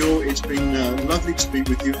much, Daniel. It's been lovely to speak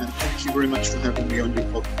with you, and thank you very much for having me on your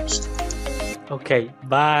podcast. Okay.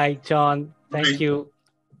 Bye, John. Thank you.